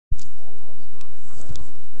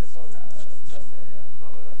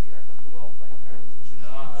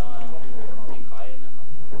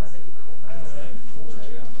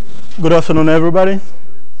Good afternoon, everybody.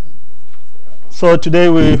 So today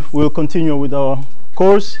we will continue with our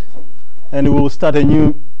course, and we will start a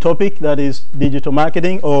new topic, that is digital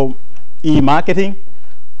marketing or e-marketing.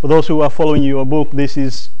 For those who are following your book, this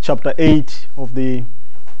is chapter 8 of the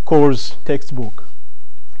course textbook.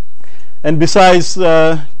 And besides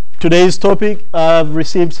today's topic, I've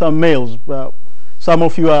received some mails. Some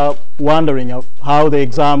of you are wondering how the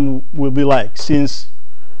exam will be like, since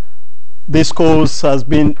this course has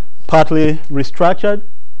been partly restructured.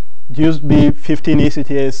 It used to be 15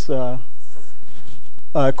 ECTS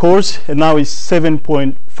course, and now it's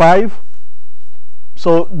 7.5.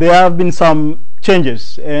 So there have been some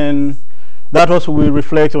changes, and that also will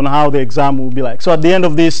reflect on how the exam will be like. So at the end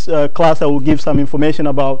of this class, I will give some information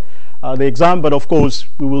about the exam, but of course,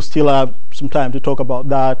 we will still have some time to talk about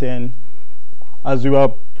that. And as you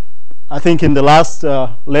are, I think in the last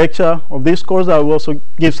lecture of this course, I will also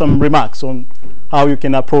give some remarks on how you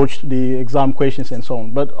can approach the exam questions and so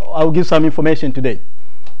on. But I will give some information today.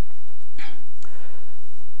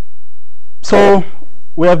 So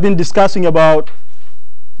we have been discussing about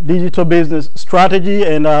digital business strategy,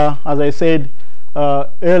 and as I said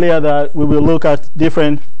earlier, that we will look at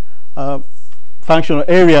different functional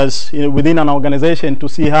areas within an organization to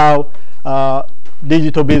see how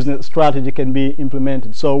digital business strategy can be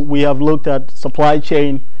implemented. So we have looked at supply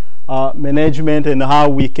chain management and how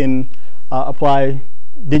we can apply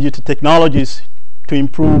digital technologies to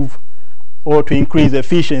improve or to increase the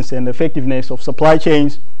efficiency and effectiveness of supply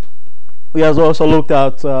chains. We have also looked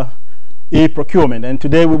at e-procurement, and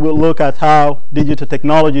today we will look at how digital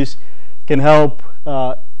technologies can help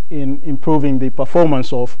in improving the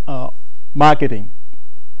performance of marketing.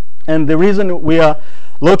 And the reason we are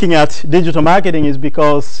looking at digital marketing is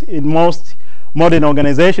because in most modern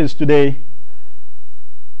organizations today,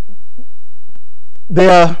 there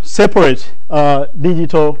are separate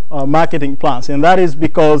digital marketing plans, and that is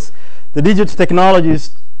because the digital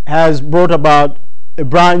technologies has brought about a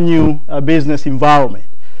brand new business environment,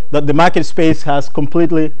 that the market space has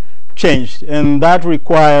completely changed, and that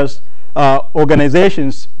requires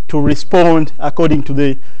organizations to respond according to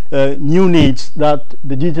the new needs that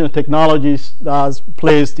the digital technologies has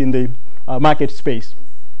placed in the market space.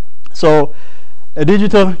 So a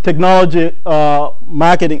digital technology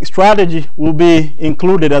marketing strategy will be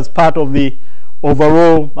included as part of the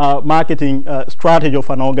overall marketing strategy of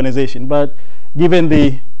an organization. But given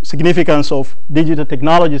the significance of digital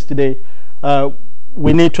technologies today,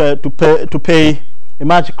 we need to pay a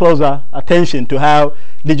much closer attention to how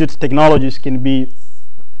digital technologies can be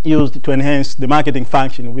used to enhance the marketing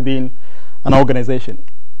function within an organization.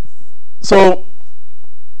 So,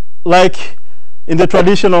 like in the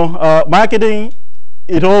traditional marketing,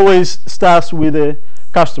 it always starts with the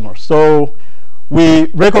customer. So we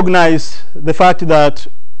recognize the fact that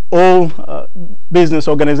all business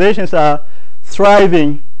organizations are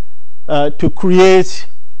thriving to create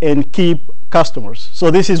and keep customers. So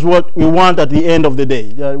this is what we want at the end of the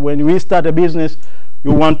day. When we start a business,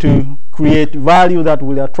 you want to create value that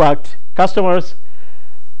will attract customers,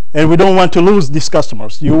 and we don't want to lose these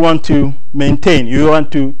customers. You want to maintain, you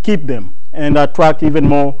want to keep them and attract even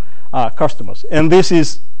more customers. And this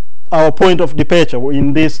is our point of departure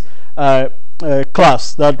in this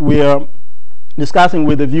class, that we are discussing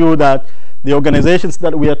with the view that the organizations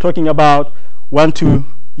that we are talking about want to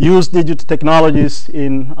use digital technologies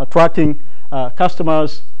in attracting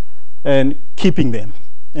customers and keeping them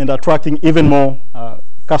and attracting even more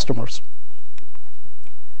customers.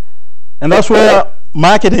 And that's where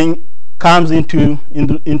marketing comes into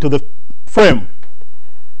the frame.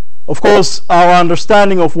 Of course, our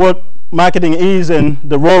understanding of what marketing is and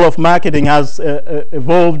the role of marketing has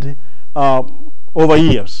evolved over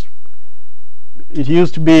years. It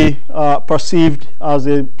used to be perceived as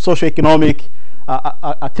a socioeconomic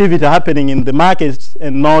activity happening in the markets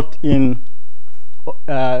and not in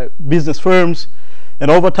business firms. And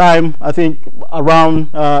over time, I think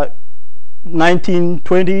around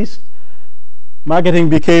 1920s, marketing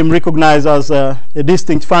became recognized as a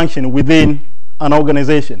distinct function within an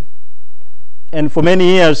organization. And for many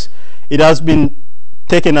years, it has been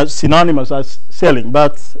taken as synonymous as selling.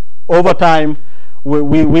 But over time,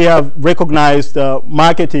 we have recognized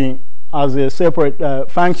marketing as a separate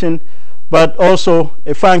function, but also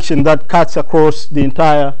a function that cuts across the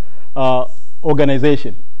entire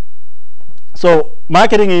organization. So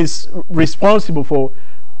marketing is responsible for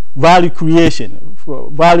value creation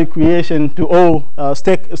to all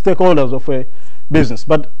stakeholders of a business.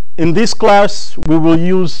 But in this class, we will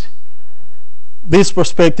use this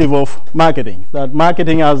perspective of marketing, that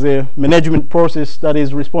marketing as a management process that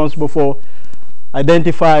is responsible for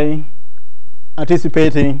identifying,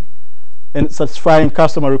 anticipating, and satisfying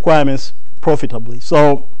customer requirements profitably.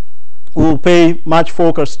 So we will pay much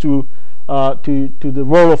focus to the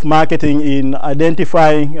role of marketing in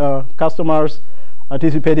identifying customers,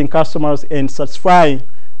 anticipating customers, and satisfying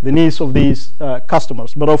the needs of these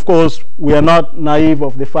customers. But of course, we are not naive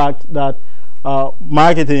of the fact that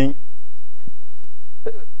marketing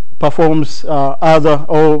performs other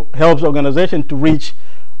or helps organizations to reach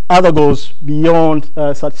other goals beyond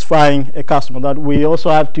satisfying a customer, that we also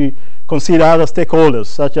have to consider other stakeholders,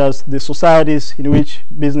 such as the societies in which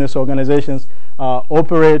business organizations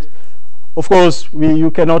operate. Of course,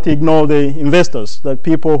 you cannot ignore the investors, the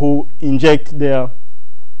people who inject their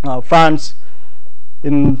funds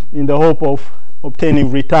in the hope of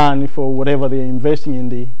obtaining return for whatever they're investing in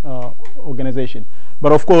the organization.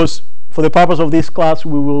 But of course, for the purpose of this class,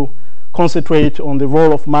 we will concentrate on the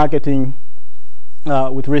role of marketing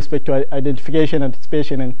with respect to identification,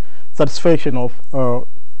 anticipation, and satisfaction of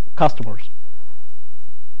customers.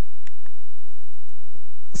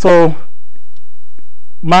 So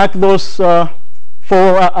mark those 4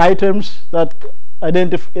 items: that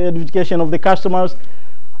identification of the customers,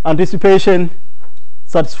 anticipation,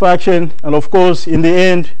 satisfaction, and of course, in the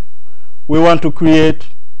end, we want to create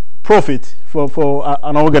profit for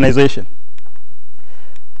an organization.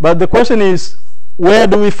 But the question is, where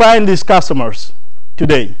do we find these customers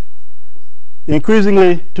today?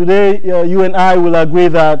 Increasingly today, you and I will agree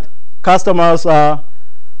that customers are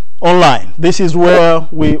online. This is where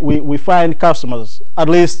we find customers. At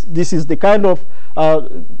least this is the kind of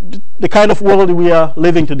world we are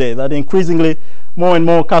living today, that increasingly more and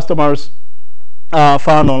more customers are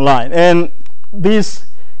found online. And these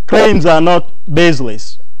claims are not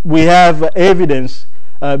baseless. We have evidence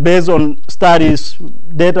based on studies,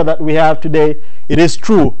 data that we have today. It is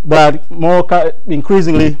true that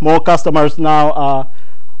increasingly more customers now are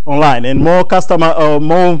online, and more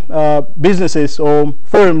businesses or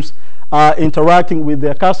firms are interacting with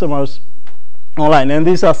their customers online. And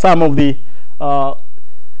these are some of the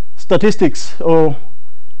statistics, or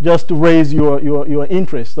just to raise your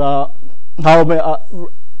interest. The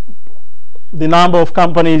number of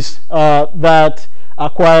companies that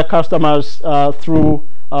acquire customers through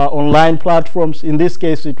online platforms. In this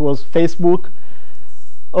case, it was Facebook.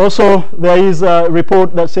 Also, there is a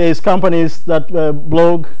report that says companies that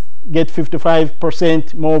blog get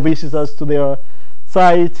 55% more visitors to their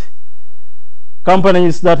site.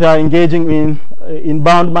 Companies that are engaging in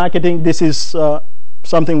inbound marketing, this is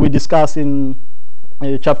something we discussed in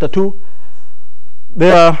chapter 2.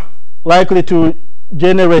 They are likely to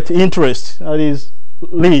generate interest, that is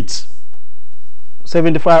leads,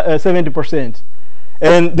 70%.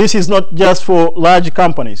 And this is not just for large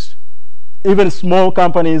companies. Even small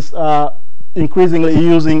companies are increasingly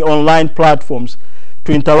using online platforms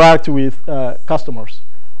to interact with customers.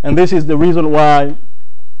 And this is the reason why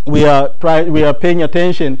we are paying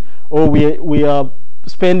attention, or we are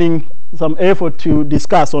spending some effort to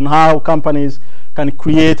discuss on how companies can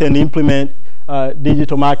create and implement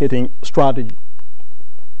digital marketing strategy.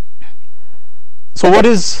 So what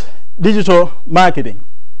is digital marketing?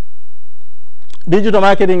 Digital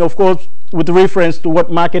marketing, of course, with reference to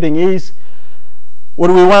what marketing is, what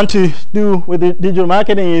we want to do with the digital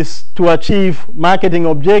marketing is to achieve marketing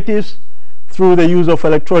objectives through the use of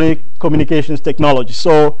electronic communications technology.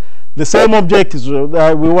 So the same objectives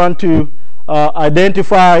that we want to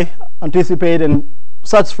identify, anticipate, and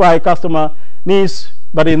satisfy customer needs,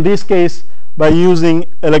 but in this case, by using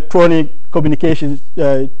electronic communication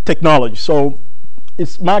technology. So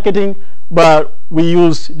it's marketing, but we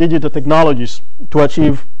use digital technologies to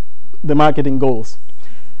achieve the marketing goals.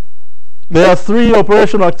 There are 3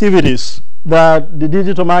 operational activities that the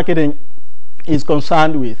digital marketing is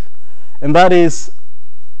concerned with, and that is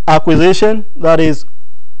acquisition, that is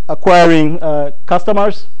acquiring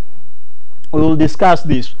customers. We will discuss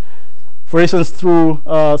this, for instance, through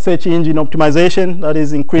search engine optimization, that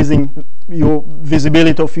is increasing your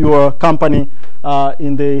visibility of your company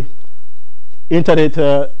in the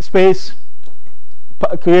internet space,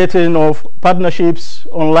 creating of partnerships,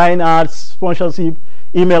 online ads, sponsorship,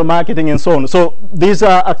 email marketing, and so on. So these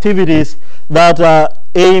are activities that are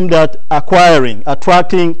aimed at acquiring,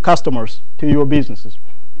 attracting customers to your businesses.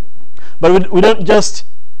 But we don't just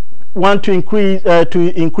want to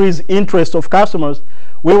increase interest of customers.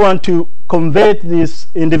 We want to convert these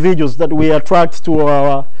individuals that we attract to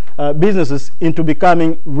our businesses into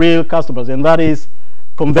becoming real customers, and that is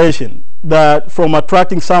conversion. That from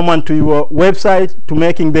attracting someone to your website to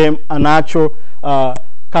making them an actual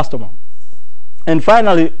customer. And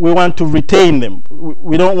finally, we want to retain them.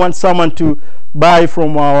 We don't want someone to buy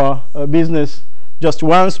from our business just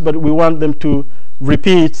once, but we want them to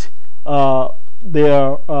repeat they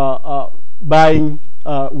are buying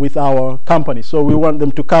with our company. So we want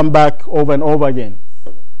them to come back over and over again.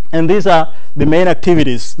 And these are the main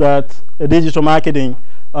activities that digital marketing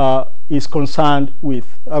is concerned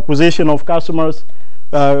with: acquisition of customers,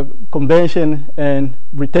 conversion, and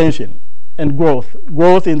retention, and growth.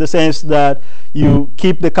 Growth in the sense that you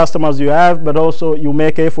keep the customers you have, but also you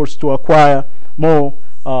make efforts to acquire more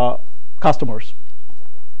customers.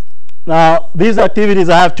 Now, these activities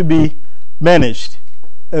have to be managed,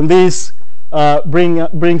 and this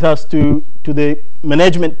brings us to the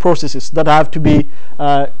management processes that have to be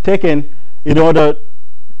taken in order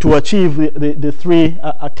to achieve the three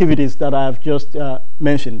activities that I've just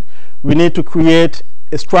mentioned. We need to create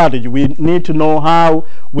a strategy. We need to know how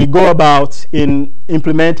we go about in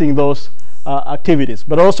implementing those activities.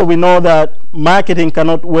 But also we know that marketing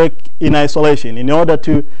cannot work in isolation. In order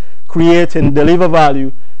to create and deliver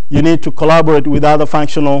value, you need to collaborate with other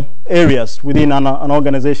functional areas within an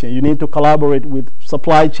organization. You need to collaborate with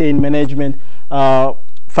supply chain management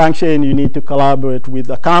function. You need to collaborate with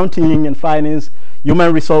accounting and finance,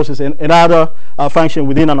 human resources, and other function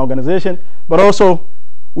within an organization. But also,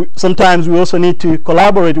 sometimes we also need to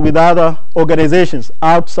collaborate with other organizations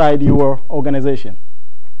outside your organization.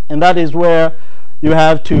 And that is where you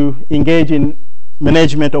have to engage in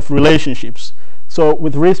management of relationships. So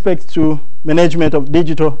with respect to management of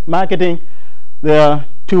digital marketing, there are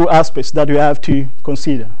two aspects that you have to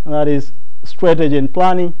consider. And that is strategy and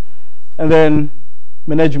planning, and then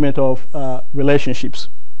management of relationships.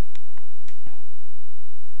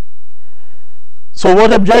 So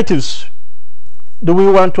what objectives do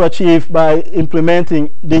we want to achieve by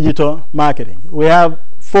implementing digital marketing? We have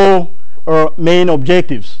four main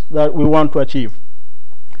objectives that we want to achieve.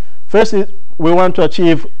 First is we want to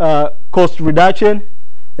achieve cost reduction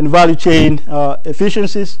and value chain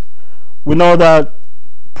efficiencies. We know that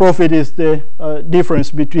profit is the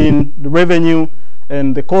difference between the revenue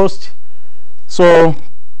and the cost. So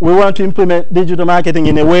we want to implement digital marketing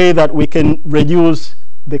in a way that we can reduce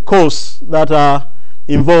the costs that are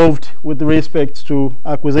involved with respect to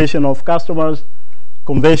acquisition of customers,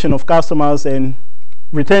 conversion of customers, and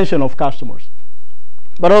retention of customers.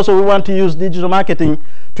 But also we want to use digital marketing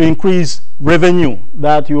to increase revenue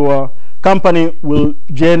that your company will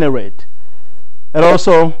generate. And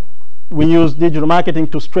also we use digital marketing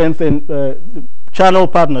to strengthen the channel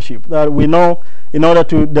partnership that we know in order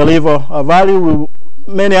to deliver value,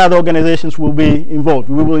 many other organizations will be involved.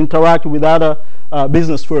 We will interact with other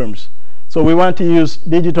business firms. So we want to use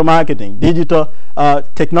digital marketing, digital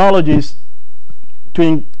technologies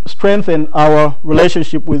to strengthen our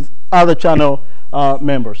relationship with other channel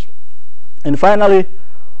members. And finally,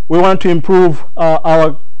 we want to improve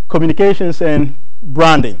our communications and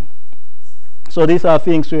branding. So these are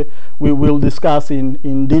things we will discuss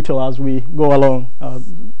in detail as we go along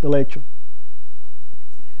the lecture.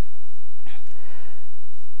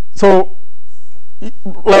 So,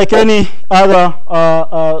 like any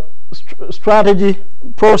other strategy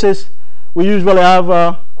process, we usually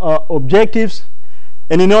have objectives,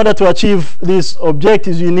 and in order to achieve these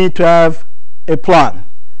objectives, you need to have a plan.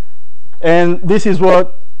 And this is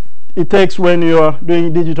what it takes when you are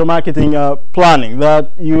doing digital marketing planning,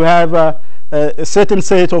 that you have a certain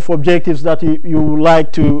set of objectives that you would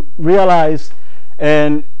like to realize,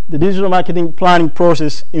 and the digital marketing planning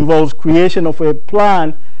process involves creation of a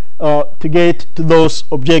plan to get to those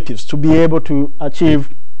objectives, to be able to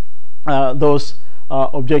achieve those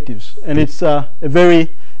objectives. And it's a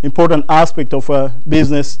very important aspect of a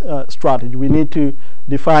business strategy. We need to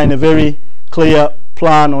define a very clear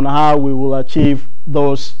plan on how we will achieve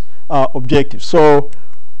those objectives. So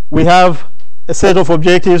we have a set of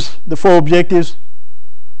objectives, the four objectives,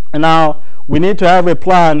 and now we need to have a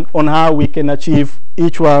plan on how we can achieve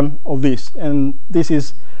each one of these. And this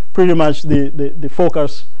is pretty much the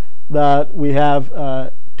focus that we have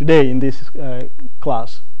today in this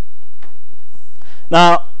class.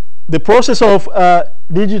 Now, the process of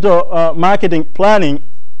digital marketing planning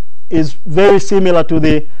is very similar to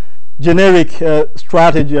the generic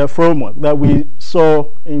strategy framework that we saw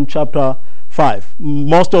in chapter 5.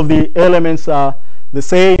 Most of the elements are the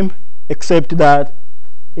same, except that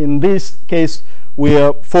in this case we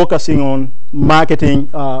are focusing on marketing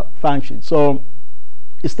functions. So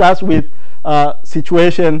it starts with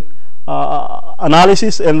situation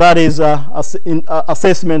analysis, and that is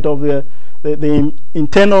assessment of the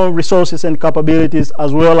internal resources and capabilities,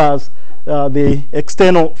 as well as the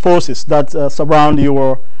external forces that surround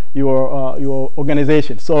your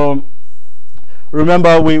organization. So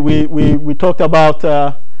remember, we talked about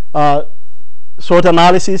SWOT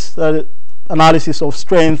analysis, analysis of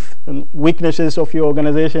strengths and weaknesses of your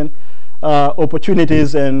organization.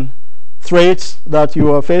 opportunities and threats that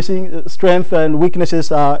you are facing. Strengths and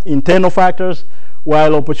weaknesses are internal factors,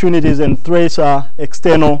 while opportunities and threats are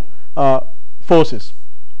external forces.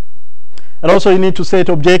 And also you need to set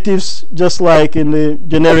objectives, just like in the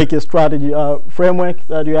generic strategy framework,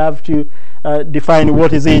 that you have to define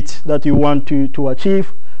what is it that you want to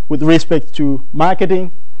achieve with respect to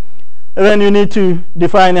marketing. And then you need to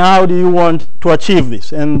define how do you want to achieve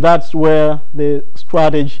this, and that's where the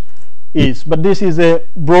strategy is. But this is a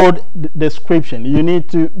broad description. You need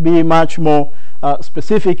to be much more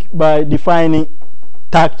specific by defining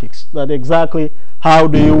tactics, that exactly how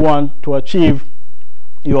do you want to achieve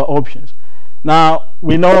your options. Now,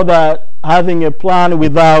 we know that having a plan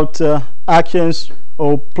without actions,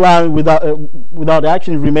 or plan without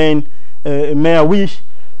actions, remain a mere wish.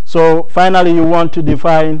 So finally, you want to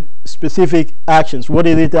define specific actions. What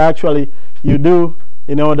is it actually you do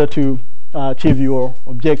in order to achieve your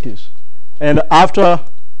objectives? And after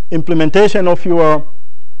implementation of your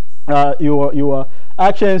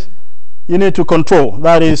actions, you need to control.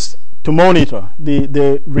 That is, to monitor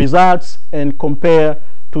the results and compare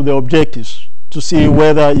to the objectives to see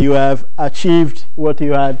whether you have achieved what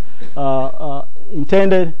you had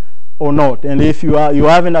intended or not. And if you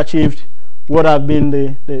haven't achieved, what have been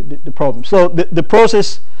the problems. So the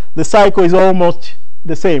process, the cycle is almost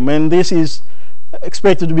the same, and this is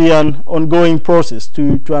expected to be an ongoing process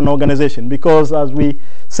to an organization, because as we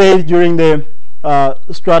said during the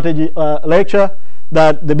strategy lecture,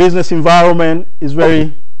 that the business environment is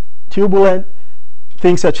very turbulent.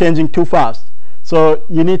 Things are changing too fast. So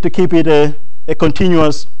you need to keep it a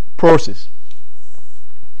continuous process.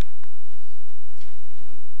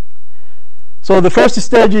 So the first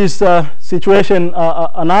stage is situation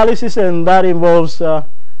analysis, and that involves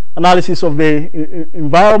analysis of the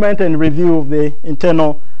environment and review of the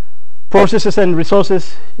internal processes and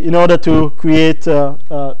resources in order to create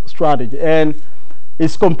a strategy. And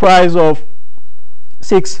it's comprised of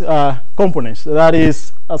 6 components. That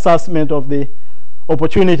is assessment of the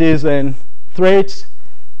opportunities and threats.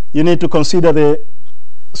 You need to consider the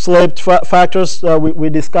select factors we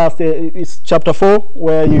discussed. It's chapter 4,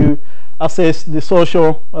 where you assess the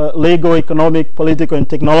social, legal, economic, political, and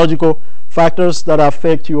technological factors that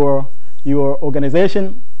affect your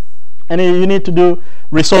organization. And you need to do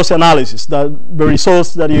resource analysis, the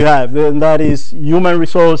resource that you have, and that is human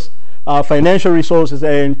resource, financial resources,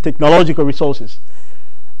 and technological resources.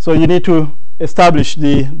 So you need to establish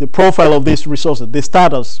the profile of these resources, the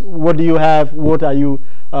status. What do you have? What are you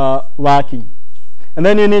lacking? And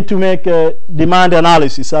then you need to make a demand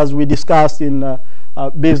analysis, as we discussed in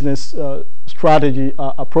business strategy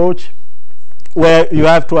approach, where you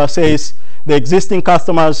have to assess the existing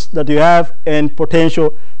customers that you have and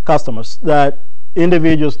potential customers, that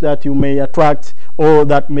individuals that you may attract or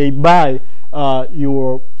that may buy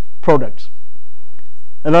your products.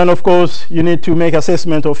 And then, of course, you need to make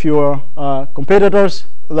assessment of your competitors,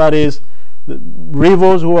 that is, the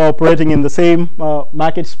rivals who are operating in the same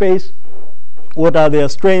market space. What are their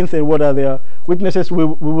strengths and what are their weaknesses? We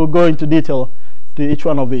will go into detail to each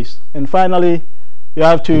one of these. And finally, you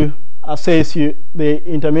have to assess the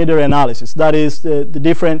intermediary analysis. That is the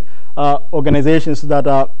different organizations that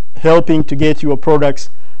are helping to get your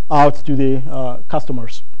products out to the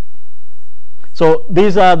customers. So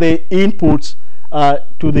these are the inputs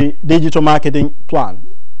to the digital marketing plan.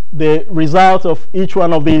 The results of each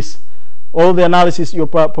one of these, all the analysis you're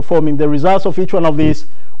performing, the results of each one of these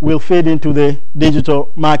will feed into the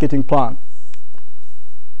digital marketing plan.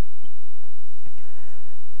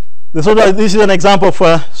 This is an example of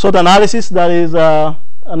SWOT analysis. That is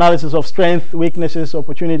analysis of strengths, weaknesses,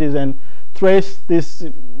 opportunities, and threats. This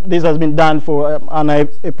has been done for an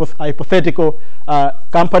hypothetical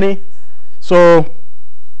company. So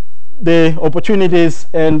the opportunities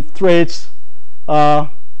and threats on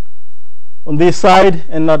this side,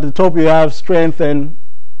 and at the top you have strengths and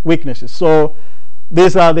weaknesses. So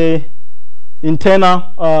these are the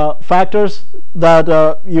internal factors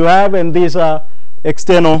that you have, and these are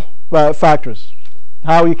external factors.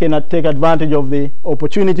 How you can take advantage of the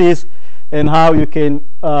opportunities and how you can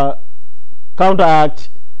counteract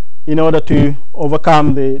in order to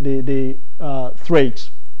overcome the threats,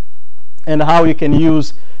 and how you can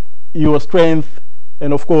use your strength,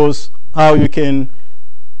 and of course how you can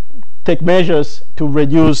take measures to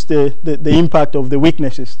reduce the impact of the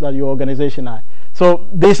weaknesses that your organization has. So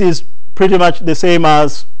this is pretty much the same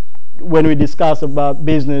as when we discuss about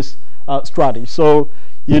business strategy. So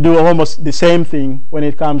you do almost the same thing when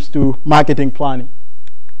it comes to marketing planning.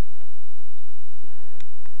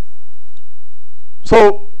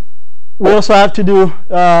 So We also have to do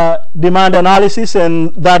demand analysis,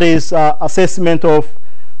 and that is assessment of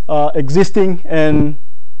existing and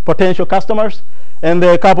potential customers. And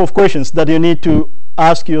there are a couple of questions that you need to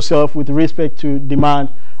ask yourself with respect to demand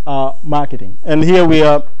marketing. And here we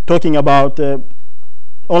are talking about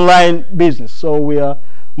online business. So we are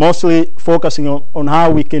mostly focusing on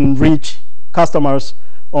how we can reach customers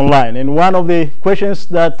online. And one of the questions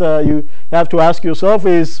that you have to ask yourself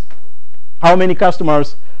is how many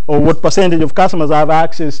customers or what percentage of customers have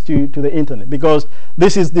access to the internet, because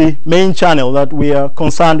this is the main channel that we are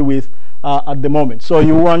concerned with at the moment. So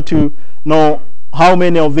you want to know how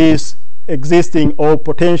many of these existing or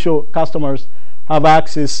potential customers have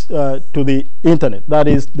access to the internet. That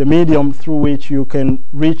is the medium through which you can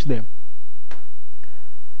reach them.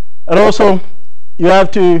 And also, you have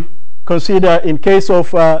to consider, in case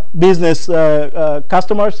of business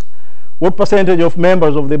customers, what percentage of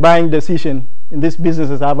members of the buying decision in these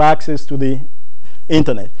businesses have access to the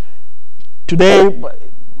internet. Today,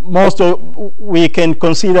 we can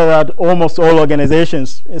consider that almost all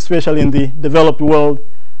organizations, especially in the developed world,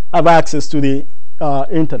 have access to the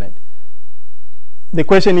internet. The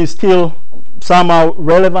question is still somehow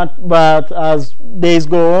relevant, but as days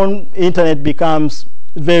go on, internet becomes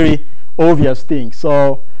a very obvious thing.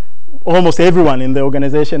 So almost everyone in the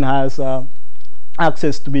organization has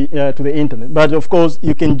access to the internet. But of course,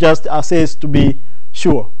 you can just assess to be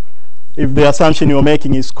sure if the assumption you're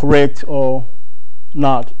making is correct or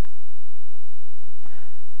not.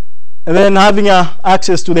 And then having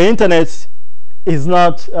access to the internet is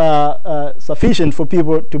not sufficient for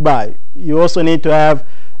people to buy. You also need to have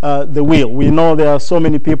the will. We know there are so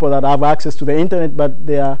many people that have access to the internet, but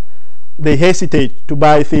they hesitate to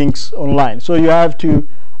buy things online. So you have to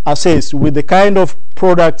assess, with the kind of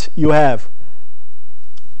product you have,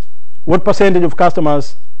 what percentage of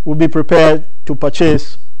customers will be prepared to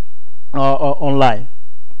purchase online.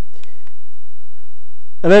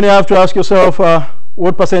 And then you have to ask yourself,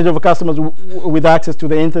 what percentage of customers with access to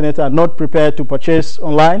the internet are not prepared to purchase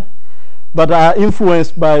online, but are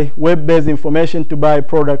influenced by web-based information to buy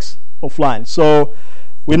products offline. So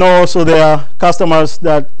we know also there are customers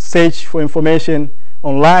that search for information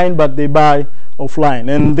online, but they buy offline.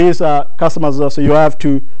 And these are customers also you have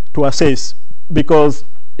to assess, because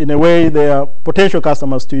in a way they are potential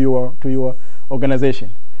customers to your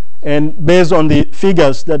organization. And based on the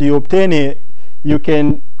figures that you obtain here, you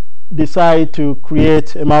can decide to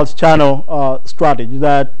create a multi-channel strategy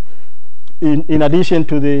that in addition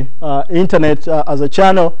to the internet as a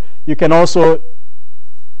channel, you can also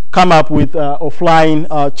come up with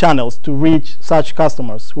offline channels to reach such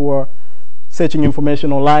customers who are searching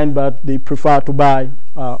information online, but they prefer to buy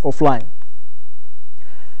offline.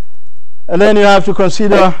 And then you have to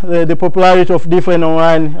consider the popularity of different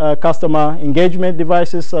online customer engagement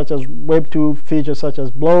devices, such as Web2 features such as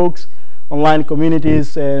blogs, online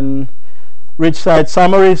communities, and rich site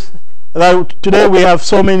summaries. Today we have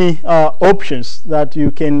so many options that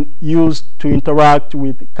you can use to interact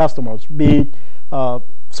with customers, be it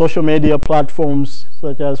social media platforms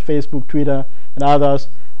such as Facebook, Twitter, and others,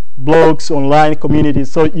 blogs, online communities.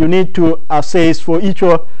 So you need to assess for each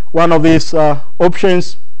one of these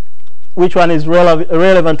options which one is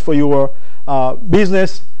relevant for your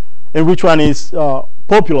business and which one is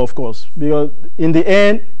popular, of course, because in the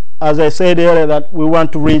end, as I said earlier, that we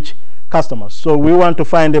want to reach customers. So we want to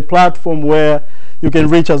find a platform where you can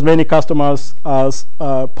reach as many customers as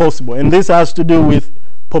possible. And this has to do with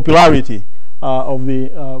popularity of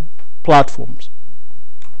the platforms.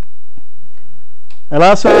 And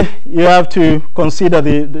lastly, you have to consider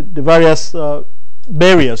the various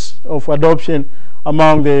barriers of adoption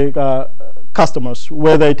among the customers,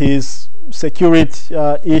 whether it is security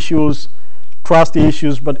issues, trust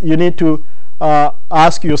issues, but you need to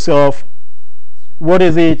ask yourself, what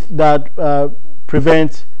is it that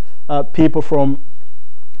prevents people from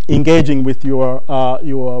engaging with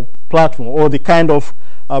your platform, or the kind of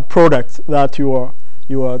product that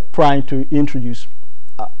you are trying to introduce.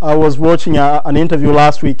 I was watching an interview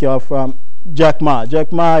last week of Jack Ma.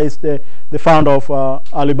 Jack Ma is the founder of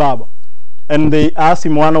Alibaba, and they asked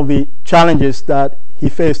him one of the challenges that he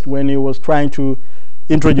faced when he was trying to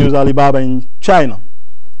introduce Alibaba in China.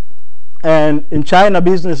 And in China,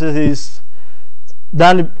 businesses is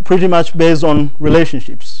done pretty much based on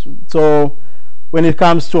relationships. So when it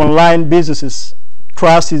comes to online businesses,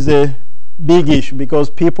 trust is a big issue because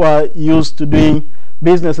people are used to doing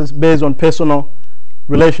businesses based on personal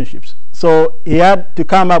relationships. So he had to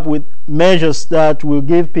come up with measures that will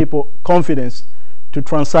give people confidence to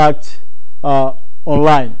transact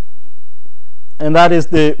online. And that is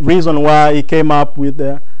the reason why he came up with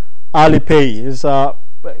the Alipay. It's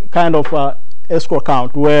kind of escrow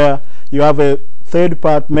account where you have a third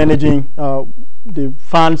party managing the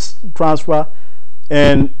funds transfer,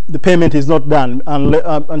 and the payment is not done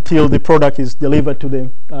until the product is delivered to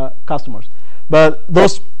the customers. But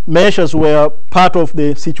those measures were part of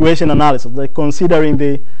the situation analysis, like considering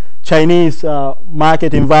the Chinese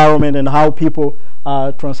market environment and how people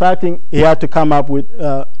are transacting. He had to come up with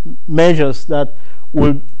measures that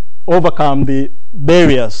would overcome the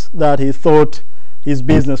barriers that he thought his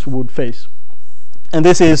business would face. And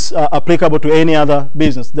this is applicable to any other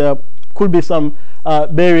business. There could be some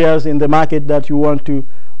barriers in the market that you want to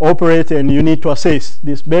operate, and you need to assess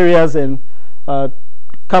these barriers and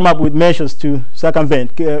come up with measures to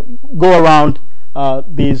circumvent, go around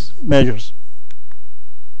these measures.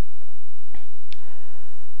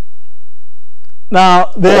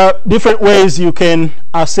 Now, there are different ways you can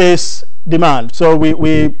assess demand. So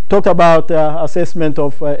we talked about assessment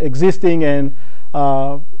of existing and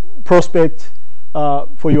prospect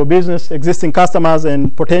for your business, existing customers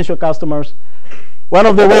and potential customers. One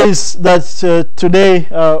of the ways that today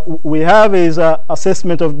we have is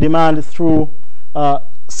assessment of demand through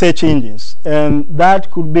search engines, and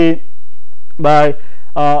that could be by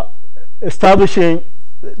establishing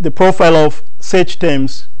the profile of search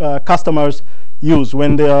terms customers use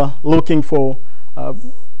when they are looking for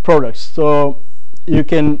products. So you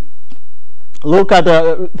can look at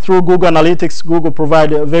through Google Analytics. Google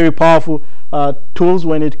provide very powerful tools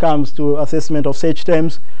when it comes to assessment of search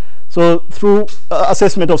terms. So through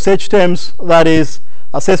assessment of search terms, that is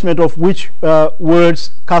assessment of which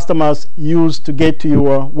words customers use to get to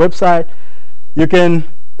your website, you can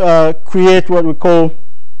create what we call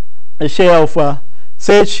a share of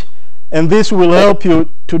search, and this will help you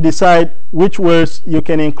to decide which words you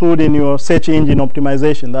can include in your search engine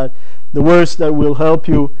optimization, that the words that will help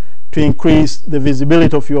you to increase the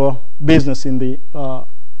visibility of your business in the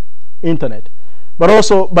internet. But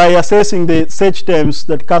also by assessing the search terms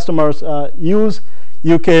that customers use,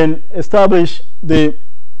 you can establish the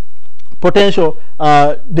potential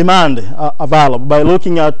demand available. By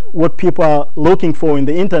looking at what people are looking for in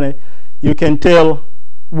the internet, you can tell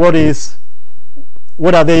what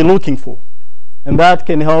are they looking for, and that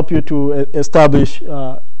can help you to establish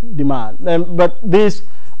demand. But these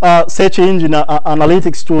search engine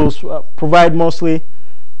analytics tools provide mostly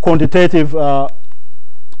quantitative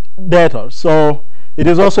data. So it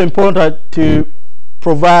is also important to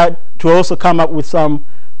also come up with some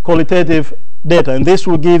qualitative data, and this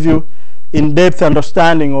will give you in-depth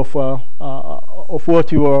understanding of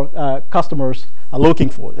what your customers are looking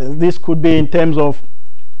for. This could be in terms of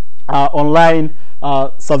online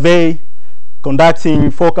survey, conducting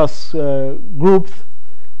focus groups,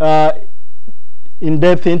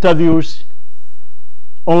 in-depth interviews,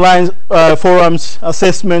 online forums,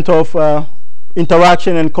 assessment of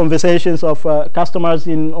interaction and conversations of customers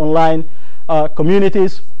in online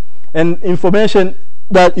communities, and information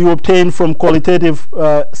that you obtain from qualitative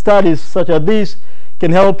studies such as these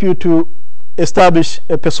can help you to establish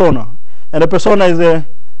a persona. And a persona is a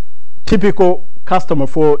typical customer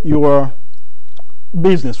for your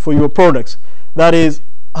business, for your products. That is,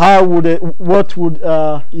 what would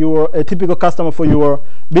a typical customer for your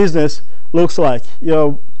business looks like?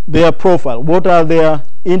 Their profile. What are their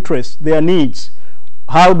interests, their needs?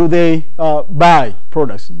 How do they buy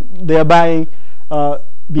products? Their buying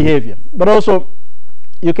behavior. But also,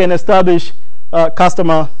 you can establish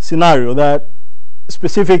customer scenario, that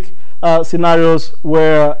specific scenarios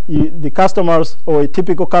where the customers or a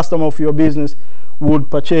typical customer of your business would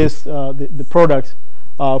purchase the products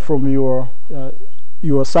from your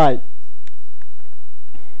site.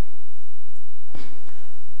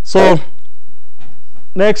 So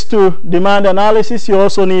next to demand analysis, you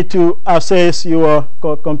also need to assess your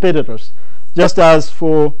competitors. Just as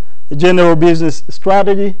for a general business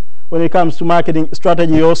strategy, when it comes to marketing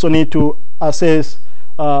strategy, you also need to assess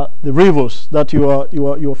the rivals that you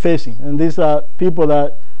are facing, and these are people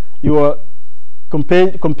that you are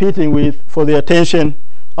competing with for the attention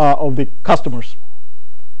of the customers.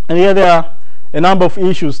 And here there are a number of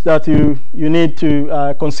issues that you need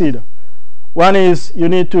to consider. One is you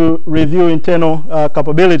need to review internal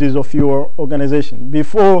capabilities of your organization.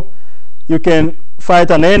 Before you can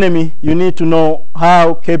fight an enemy, you need to know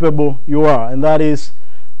how capable you are, and that is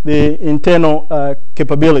the internal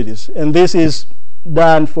capabilities. And this is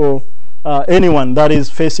done for anyone that is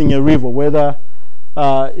facing a rival, whether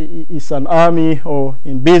it's an army or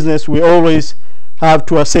in business. We always have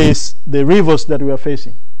to assess the rivals that we are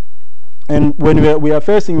facing. And when we are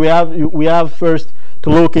facing, we have first to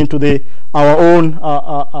look into our own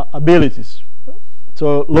abilities.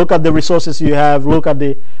 So look at the resources you have, look at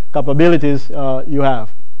the capabilities you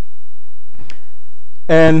have.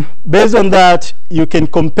 And based on that, you can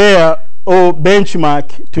compare or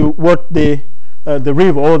benchmark to what the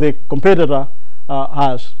rival or the competitor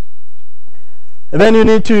has. And then you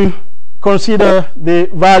need to consider the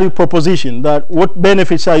value proposition, that what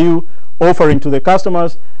benefits are you offering to the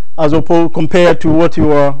customers as opposed compared to what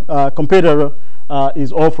your competitor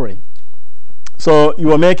is offering. So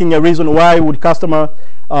you are making a reason why would customer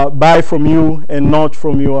buy from you and not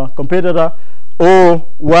from your competitor, or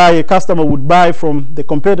why a customer would buy from the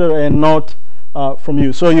competitor and not from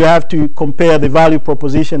you. So you have to compare the value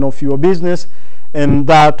proposition of your business and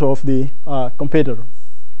that of the competitor.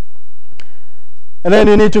 And then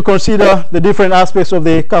you need to consider the different aspects of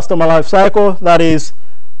the customer life cycle. That is,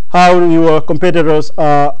 how your competitors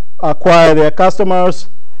acquire their customers,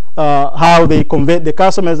 how they convert the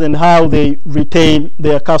customers, and how they retain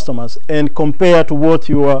their customers, and compare to what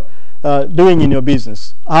you are doing in your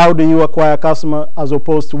business. How do you acquire customer as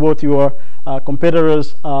opposed to what your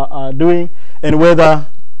competitors are doing, and whether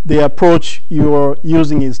the approach you are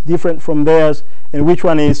using is different from theirs, and which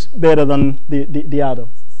one is better than the other.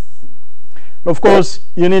 Of course,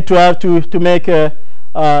 you need to have to make a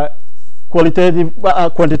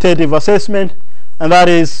quantitative assessment, and that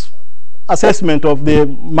is assessment of the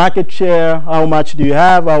market share. How much do you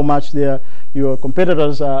have? How much your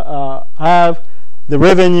competitors have? The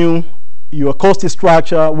revenue, your cost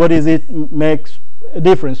structure. What is it makes a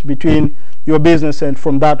difference between your business and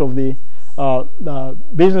from that of the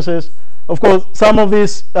businesses? Of course, some of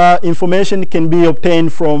this information can be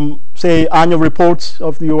obtained from, say, annual reports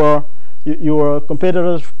of your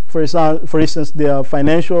competitors, for instance, their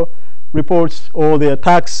financial reports or their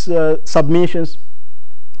tax submissions.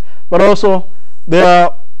 But also, there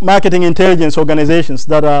are marketing intelligence organizations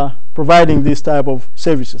that are providing this type of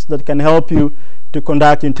services that can help you to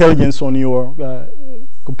conduct intelligence on your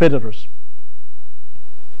competitors.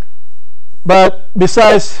 But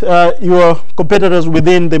besides your competitors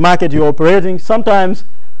within the market you're operating, sometimes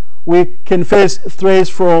we can face threats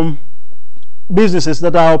from businesses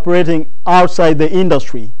that are operating outside the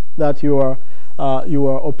industry that you are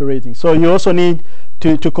operating. So you also need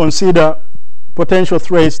to consider potential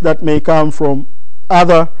threats that may come from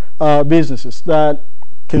other businesses that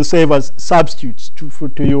can serve as substitutes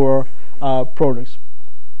to your products.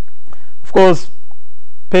 Of course,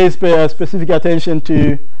 pay specific attention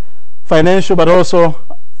to financial but also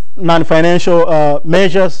non-financial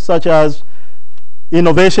measures, such as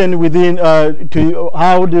innovation within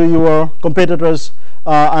how do your competitors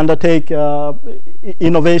undertake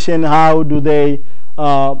innovation, how do they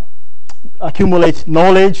accumulate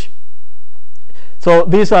knowledge. So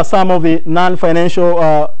these are some of the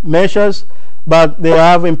non-financial measures, but they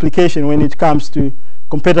have implication when it comes to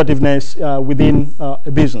competitiveness within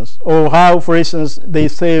a business, or how, for instance, they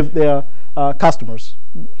serve their customers,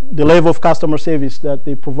 the level of customer service that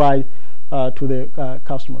they provide to their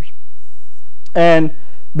customers. And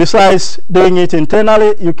besides doing it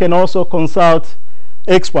internally, you can also consult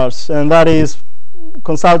experts, and that is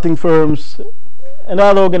consulting firms and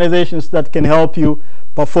other organizations that can help you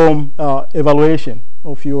perform evaluation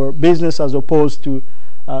of your business as opposed to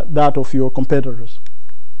that of your competitors.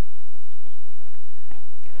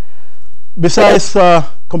 Besides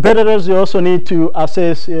competitors, you also need to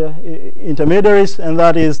assess intermediaries, and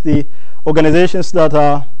that is the organizations that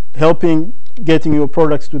are helping getting your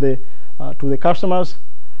products to the customers.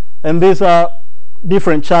 And these are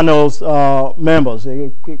different channels members.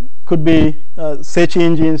 It could be search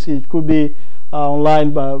engines, it could be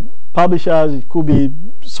online publishers, it could be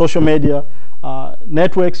social media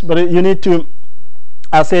networks, but you need to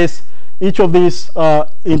assess each of these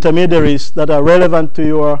intermediaries that are relevant to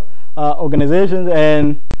your organization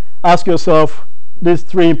and ask yourself these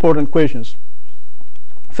three important questions.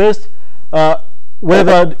 First,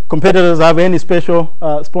 whether competitors have any special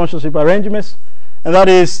sponsorship arrangements, and that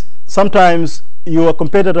is, sometimes your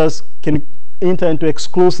competitors can enter into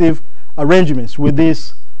exclusive arrangements with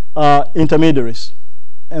these intermediaries,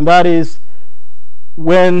 and that is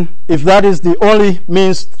if that is the only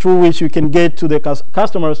means through which you can get to the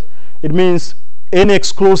customers, it means any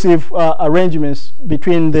exclusive arrangements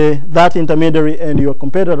between that intermediary and your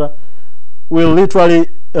competitor will literally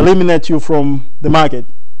eliminate you from the market,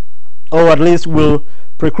 or at least will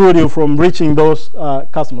preclude you from reaching those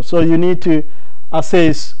customers. So you need to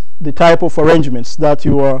assess the type of arrangements that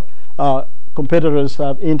your competitors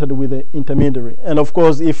have entered with the intermediary. And of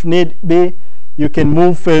course, if need be, you can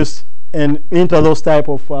move first and enter those type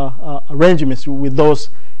of arrangements with those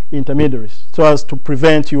intermediaries, so as to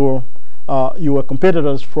prevent your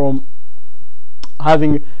competitors from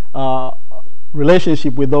having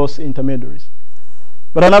relationship with those intermediaries.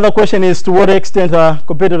 But another question is, to what extent are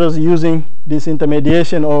competitors using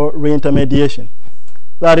disintermediation or reintermediation?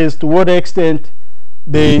 That is, to what extent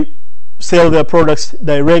they sell their products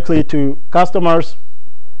directly to customers,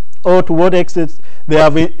 or to what extent they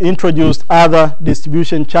have introduced other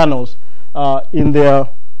distribution channels in their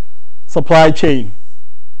supply chain.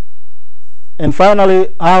 And finally,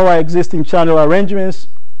 how our existing channel arrangements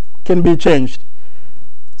can be changed.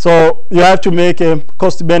 So you have to make a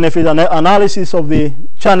cost-benefit analysis of the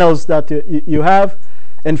channels that you have,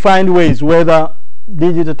 and find ways whether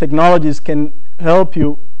digital technologies can help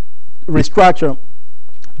you restructure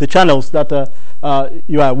the channels that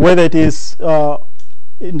you have, whether it is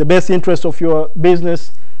in the best interest of your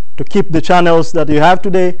business to keep the channels that you have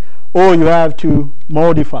today, or you have to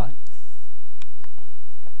modify.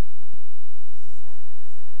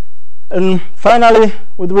 And finally,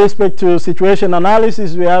 with respect to situation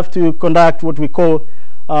analysis, we have to conduct what we call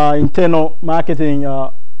internal marketing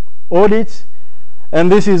audits.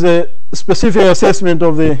 And this is a specific assessment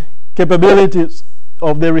of the capabilities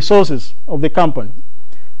of the resources of the company,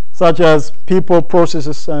 such as people,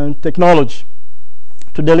 processes, and technology,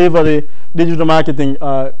 to deliver the digital marketing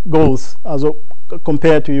goals as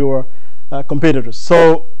compared to your competitors.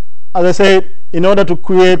 So, as I said, in order to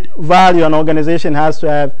create value, an organization has to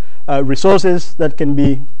have resources that can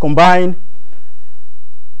be combined,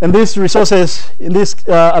 and these resources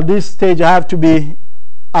at this stage have to be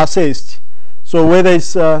assessed. So whether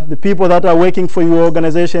it's the people that are working for your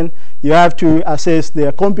organization, you have to assess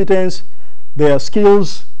their competence, their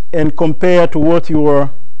skills, and compare to what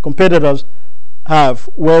your competitors have.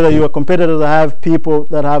 Whether your competitors have people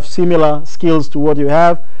that have similar skills to what you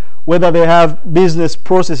have, whether they have business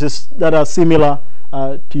processes that are similar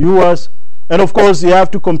to yours. And of course, you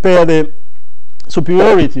have to compare the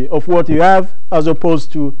superiority of what you have as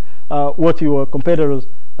opposed to what your competitors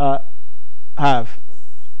have.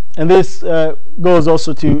 And this goes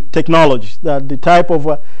also to technology, that the type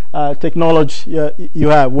of technology you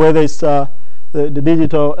have, whether it's the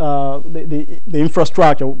digital, the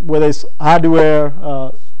infrastructure, whether it's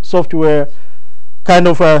hardware, software, kind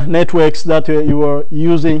of networks that you are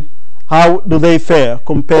using, how do they fare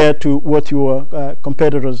compared to what your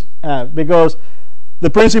competitors have? Because the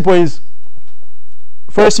principle is,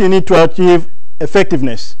 first you need to achieve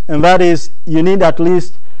effectiveness, and that is, you need at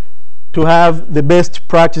least to have the best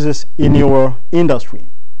practices in your industry.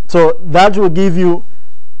 So that will give you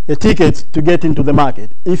a ticket to get into the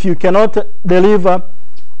market. If you cannot deliver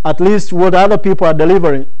at least what other people are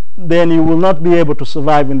delivering, then you will not be able to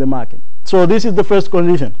survive in the market. So this is the first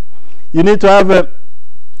condition. You need to have a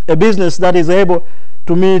business that is able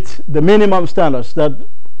to meet the minimum standards, that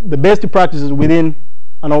the best practices within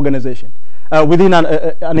an organization, within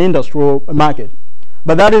an industry or a market.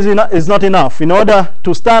 But that is not enough. In order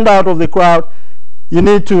to stand out of the crowd, you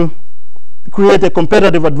need to create a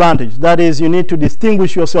competitive advantage. That is, you need to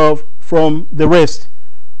distinguish yourself from the rest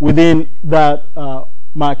within that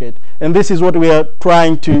market. And this is what we are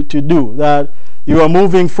trying to do, that you are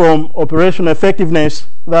moving from operational effectiveness,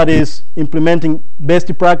 that is implementing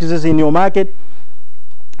best practices in your market,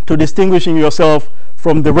 to distinguishing yourself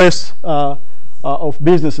from the rest of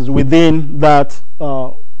businesses within that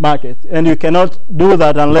market. And you cannot do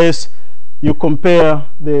that unless you compare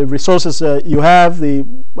the resources you have, the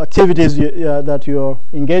activities that you're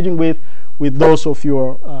engaging with those of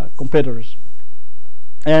your competitors.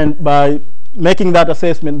 And by making that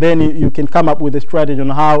assessment, then you can come up with a strategy on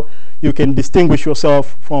how you can distinguish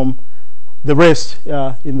yourself from the rest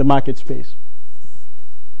in the market space.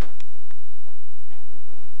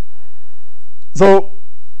 So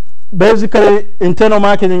basically, internal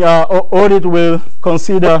marketing audit will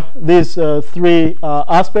consider these three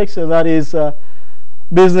aspects, and that is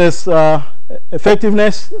business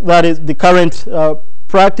effectiveness, that is the current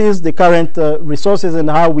practice, the current resources, and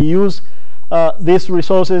how we use these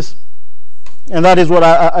resources. And that is what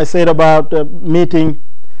I said about meeting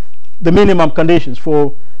the minimum conditions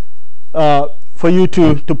for you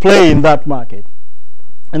to play in that market.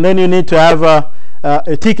 And then you need to have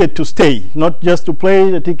a ticket to stay, not just to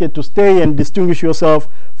play, a ticket to stay and distinguish yourself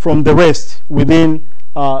from the rest within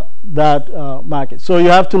that market. So you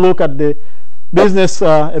have to look at the business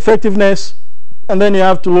effectiveness, and then you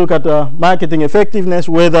have to look at marketing effectiveness,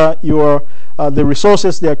 whether the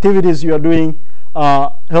resources, the activities you are doing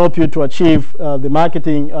help you to achieve the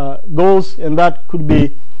marketing goals, and that could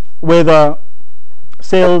be whether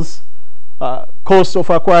sales, cost of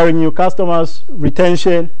acquiring new customers,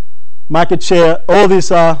 retention, market share. All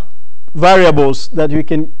these are variables that you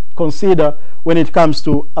can consider when it comes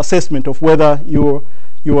to assessment of whether you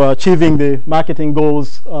are achieving the marketing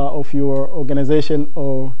goals of your organization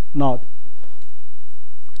or not.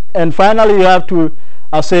 And finally, you have to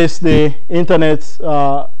assess the internet's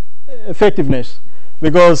effectiveness,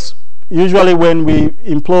 because usually when we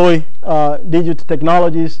employ digital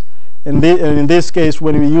technologies, in this case,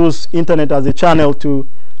 when we use internet as a channel to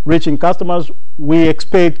reaching customers, we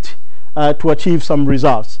expect to achieve some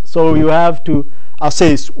results. So you have to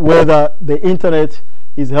assess whether the internet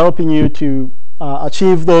is helping you to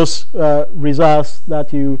achieve those results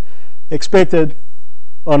that you expected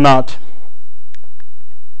or not.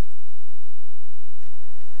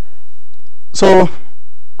 So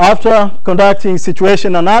after conducting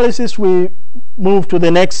situation analysis, we move to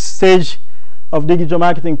the next stage of digital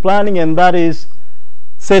marketing planning, and that is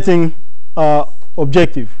setting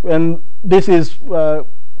objective. And this is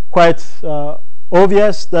quite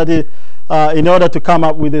obvious that in order to come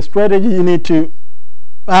up with a strategy, you need to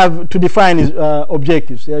have to define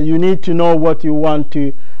objectives. You need to know what you want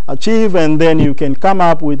to achieve, and then you can come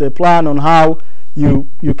up with a plan on how you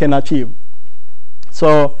can achieve.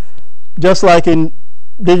 So just like in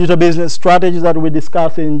digital business strategies that we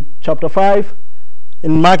discussed in chapter 5,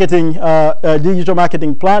 in marketing, digital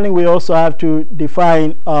marketing planning, we also have to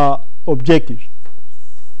define objectives.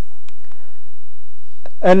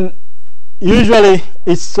 And usually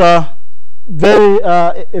it's a very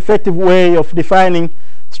effective way of defining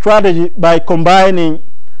strategy by combining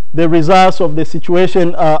the results of the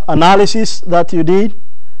situation analysis that you did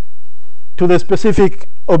to the specific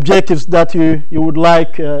objectives that you would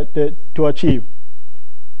like to achieve.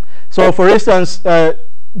 So for instance,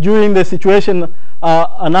 during the situation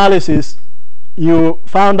analysis, you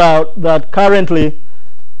found out that currently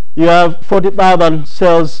you have 40,000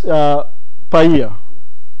 sales per year.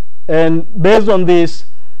 And based on this,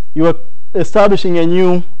 you are establishing a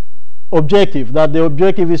new objective, that the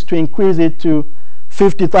objective is to increase it to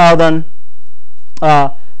 50,000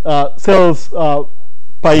 sales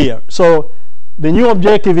per year. So the new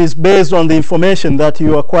objective is based on the information that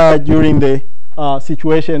you acquired during the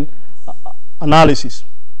situation analysis.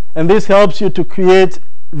 And this helps you to create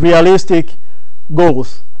realistic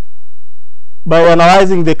goals. By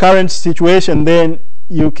analyzing the current situation, then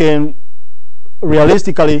you can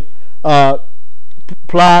realistically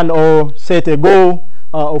plan or set a goal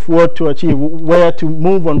of what to achieve, where to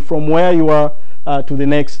move on from where you are to the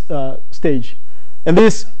next stage. And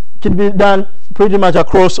this can be done pretty much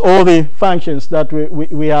across all the functions that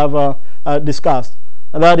we have discussed.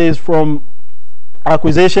 And that is from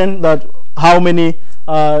acquisition, that how many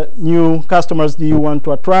new customers do you want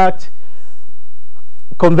to attract,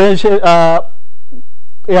 convention,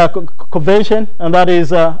 convention, and that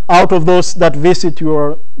is out of those that visit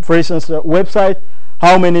your, for instance, website,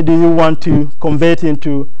 how many do you want to convert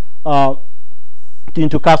into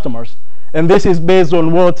customers? And this is based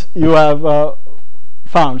on what you have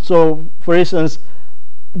found. So, for instance,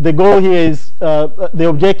 the goal here is the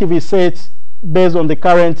objective is set based on the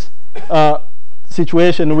current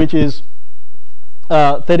situation, which is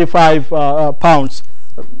 35 pounds.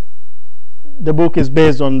 The book is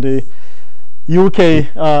based on the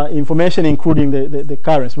UK information, including the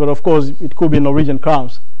currency, but of course it could be Norwegian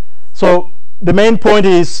crowns. So the main point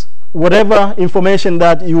is whatever information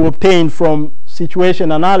that you obtain from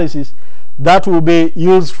situation analysis, that will be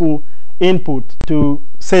useful input to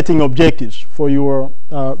setting objectives for your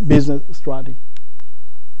business strategy.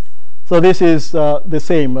 So this is the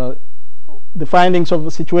same, the findings of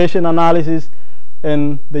the situation analysis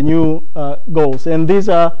and the new goals. And these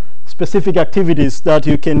are specific activities that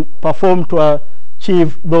you can perform to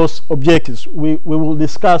achieve those objectives. We will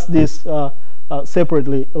discuss this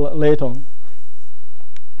separately later on.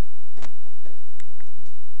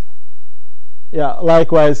 Yeah,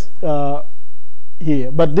 likewise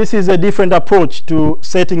here. But this is a different approach to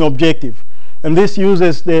setting objective. And this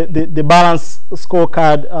uses the balanced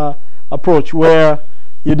scorecard approach, where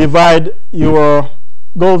you divide your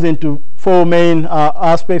goals into 4 main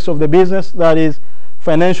aspects of the business. That is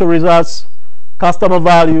financial results, customer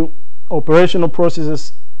value, operational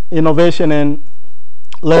processes, innovation, and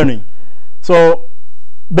learning. So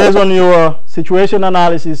based on your situation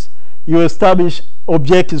analysis, you establish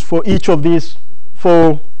objectives for each of these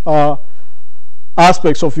 4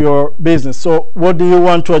 aspects of your business. So what do you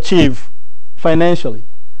want to achieve financially?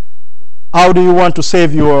 How do you want to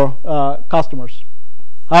save your customers?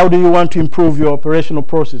 How do you want to improve your operational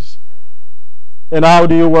process? And how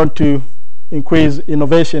do you want to increase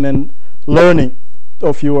innovation and learning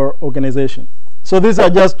of your organization? So these are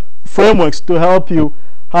just frameworks to help you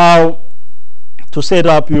how to set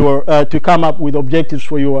up your, to come up with objectives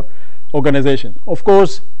for your organization. Of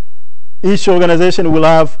course, each organization will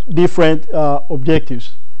have different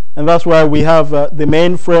objectives, and that's why we have the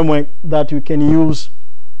main framework that you can use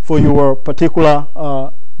for your particular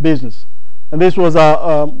business. And this was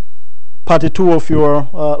part 2 of your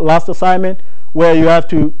last assignment, where you have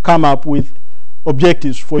to come up with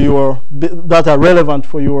objectives for that are relevant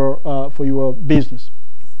for your business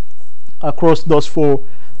across those 4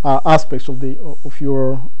 aspects of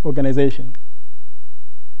your organization.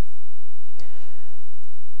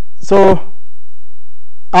 So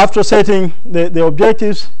after setting the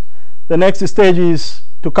objectives, the next stage is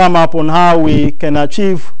to come up on how we can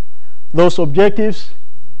achieve those objectives.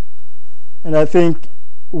 And I think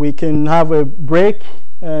we can have a break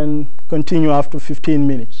and continue after 15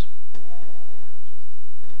 minutes.